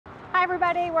Hi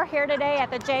everybody, we're here today at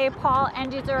the J. Paul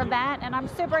End User event, and I'm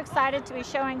super excited to be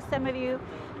showing some of you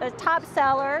the top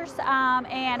sellers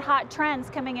and hot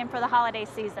trends coming in for the holiday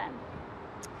season.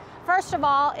 First of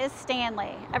all is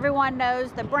Stanley. Everyone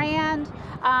knows the brand,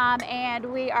 and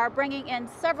we are bringing in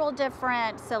several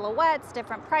different silhouettes,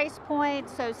 different price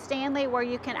points. So Stanley, where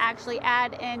you can actually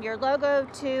add in your logo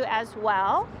to as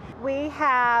well. We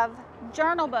have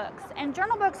journal books, and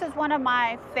journal books is one of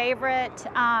my favorite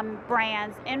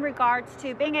brands in regards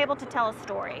to being able to tell a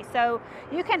story. So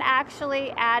you can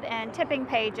actually add in tipping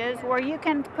pages where you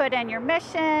can put in your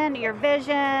mission, your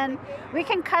vision. We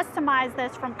can customize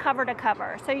this from cover to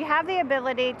cover. So you have the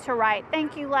ability to write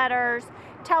thank you letters,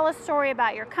 tell a story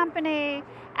about your company,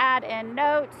 add in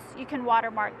notes, you can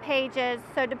watermark pages.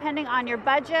 So depending on your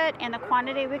budget and the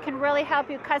quantity, we can really help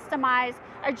you customize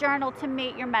a journal to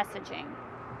meet your messaging.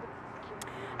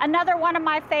 Another one of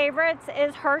my favorites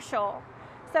is Herschel.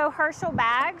 So Herschel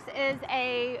Bags is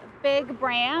a big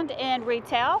brand in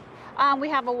retail. We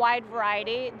have a wide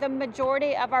variety. The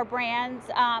majority of our brands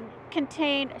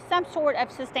contain some sort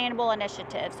of sustainable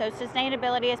initiative. So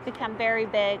sustainability has become very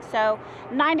big. So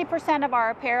 90% of our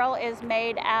apparel is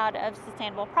made out of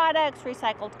sustainable products,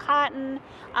 recycled cotton,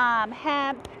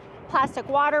 hemp, plastic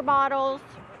water bottles.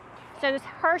 So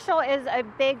Herschel is a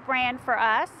big brand for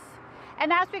us.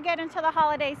 And as we get into the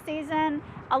holiday season,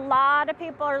 a lot of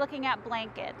people are looking at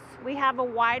blankets. We have a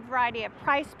wide variety of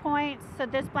price points. So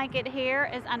this blanket here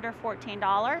is under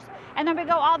 $14. And then we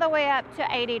go all the way up to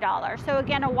 $80. So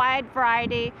again, a wide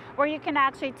variety where you can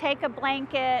actually take a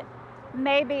blanket,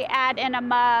 maybe add in a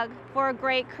mug for a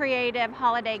great creative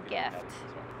holiday gift.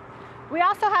 We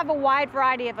also have a wide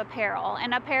variety of apparel,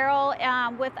 and apparel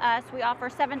with us, we offer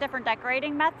 7 different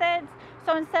decorating methods.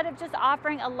 So instead of just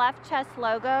offering a left chest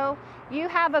logo, you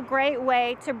have a great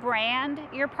way to brand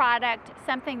your product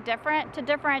something different to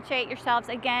differentiate yourselves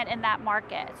again in that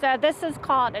market. So this is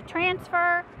called a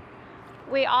transfer.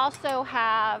 We also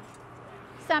have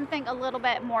something a little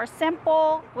bit more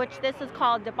simple, which this is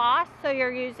called deboss. So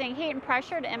you're using heat and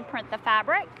pressure to imprint the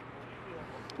fabric.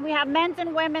 We have men's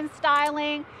and women's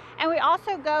styling, and we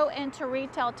also go into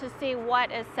retail to see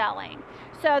what is selling.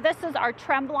 So this is our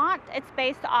Tremblant. It's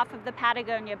based off of the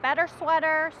Patagonia Better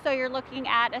sweater. So you're looking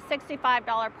at a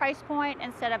 $65 price point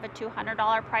instead of a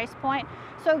 $200 price point.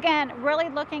 So again, really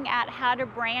looking at how to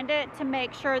brand it to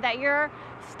make sure that your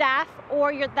staff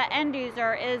or the end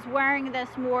user is wearing this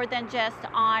more than just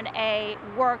on a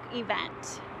work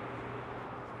event.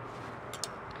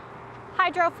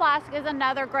 Hydro Flask is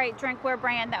another great drinkware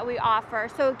brand that we offer.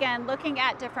 So again, looking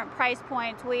at different price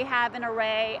points, we have an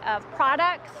array of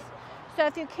products. So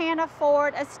if you can't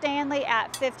afford a Stanley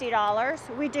at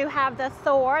 $50, we do have the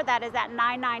Thor that is at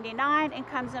 $9.99 and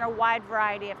comes in a wide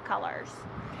variety of colors.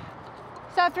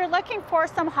 So if you're looking for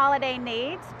some holiday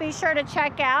needs, be sure to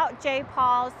check out J.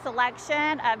 Paul's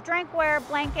selection of drinkware,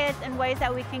 blankets, and ways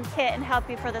that we can kit and help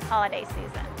you for this holiday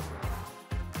season.